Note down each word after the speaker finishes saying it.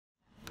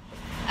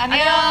안녕，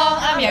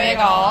 Army有嘢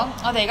講。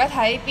我哋而家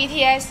睇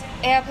BTS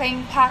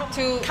Airplane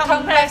Part.2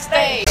 Complex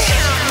Stage。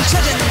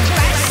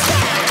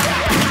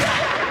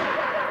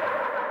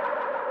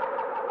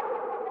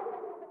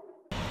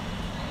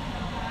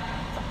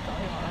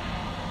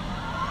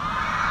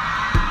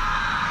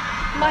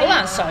好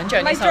難想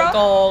像呢首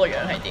歌個樣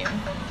係點，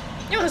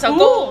因為佢首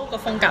歌個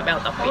風格比較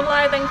特別。好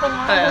拉丁風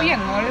啊！好型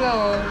喎呢度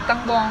燈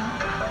光。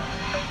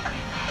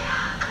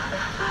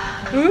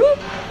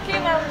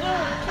天啊！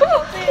哇！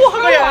佢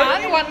個樣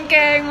玩運鏡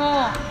喎。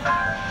哇！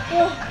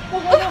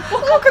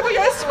佢個樣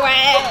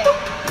swag。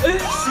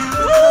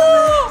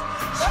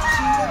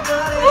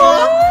哇！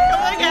咁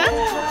樣嘅？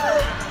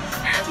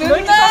唔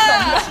得！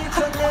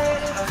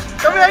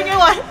咁樣嘅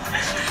喂，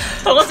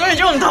同我想象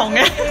中唔同嘅。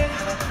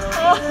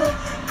哇！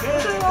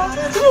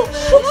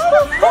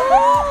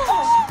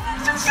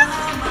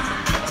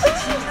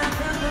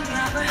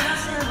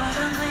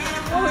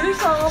佢啲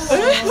衫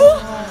哇！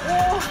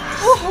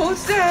好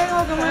正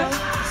啊咁樣，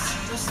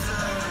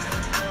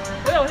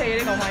好有氣呢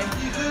個咪。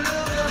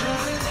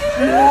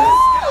哎呀！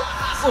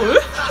好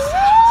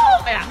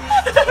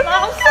正啊！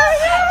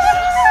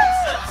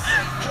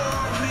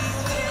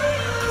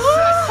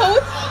好。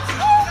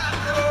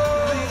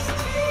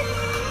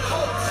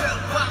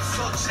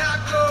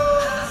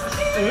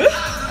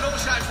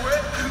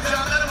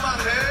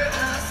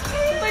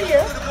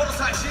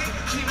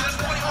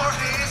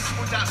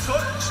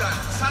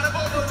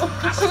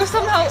佢個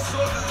心口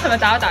係咪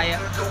打底啊？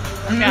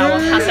唔有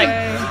黑色。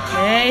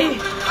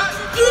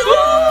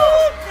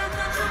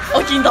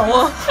我見到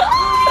啊！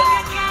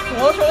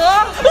我錯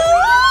啦！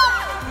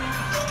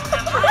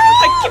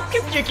係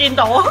keep 住見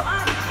到啊！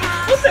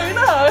好短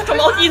啊！同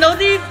埋我見到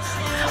啲，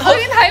我已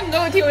經睇唔到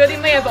佢跳咗啲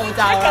咩步驟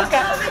啦。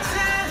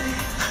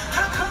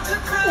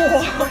哇！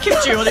我 keep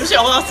住喎，點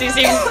算？我個視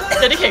線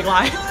有啲奇怪。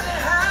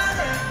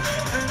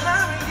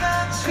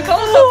佢講到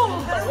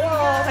唔到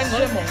啊，睇唔到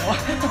你毛啊！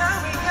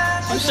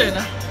點算啊？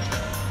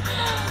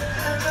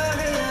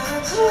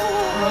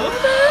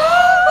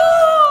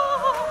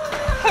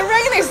係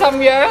Rain 定岑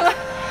樣啊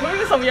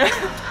 ？Rain 岑樣。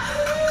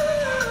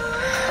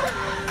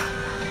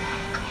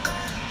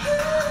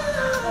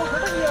哇！好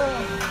得意啊！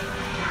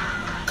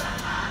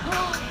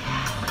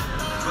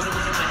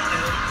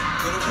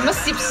乜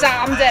攝衫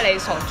啫？你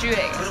傻豬嚟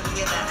嘅！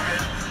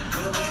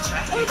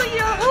好得意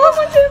啊！佢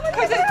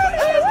哋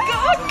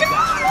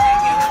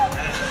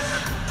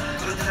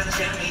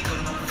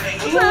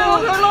好正啊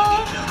佢咯！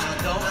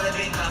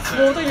好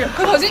得意啊！佢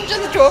頭先真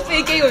係做咗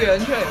飛機個樣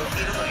出嚟喎！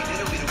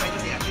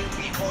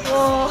哇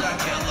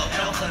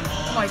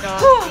 ！Oh my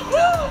god！ 哇！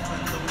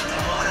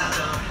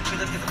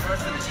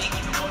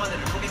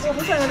好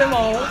正啊隻舞，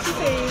黐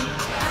線！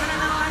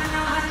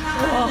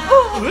哇！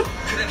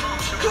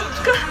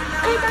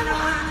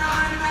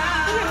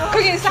佢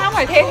件衫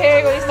係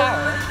hea 嗰啲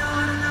style。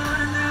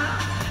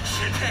死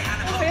啊！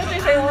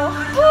死我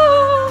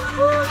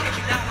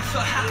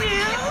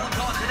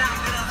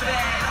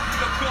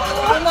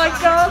！Oh my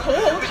god！ 好好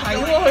睇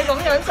喎，佢咁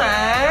樣整。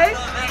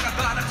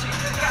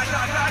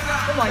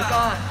Oh my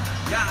god！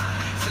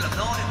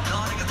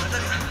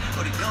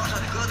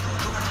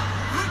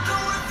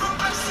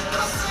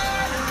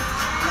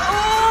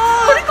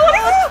 呢個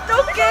好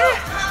嘅，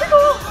呢個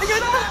你記得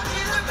嗎？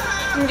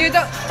唔記得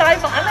大阪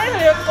咧，佢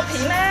有個片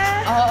咧。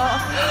哦。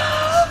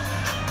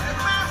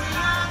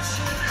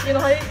原來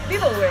係呢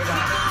度嚟㗎。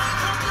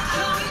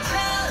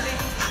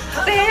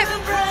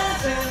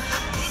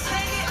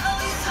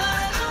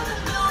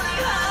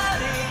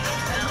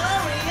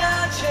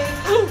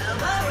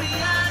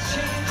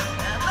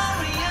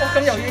哇！咁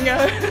柔軟嘅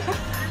佢。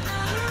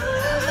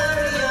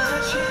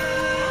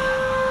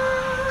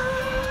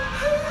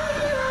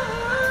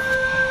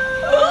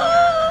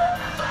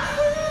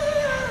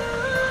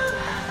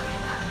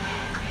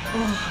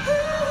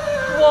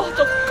哇！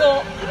逐個。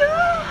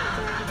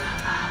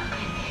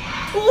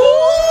哇！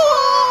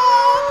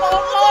望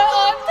愛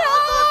on top。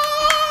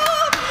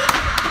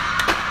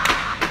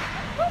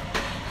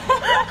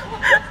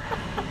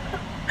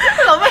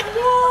諗咩？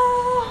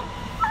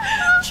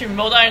全部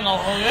都係我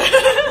嘅。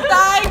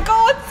大個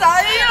仔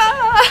啦！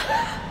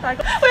大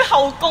個好似後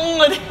宮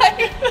嗰啲。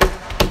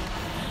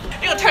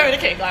呢個 turn 有啲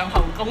奇怪，用後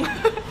宮。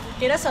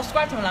記得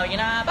subscribe 同留言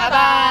啦，拜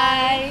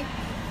拜。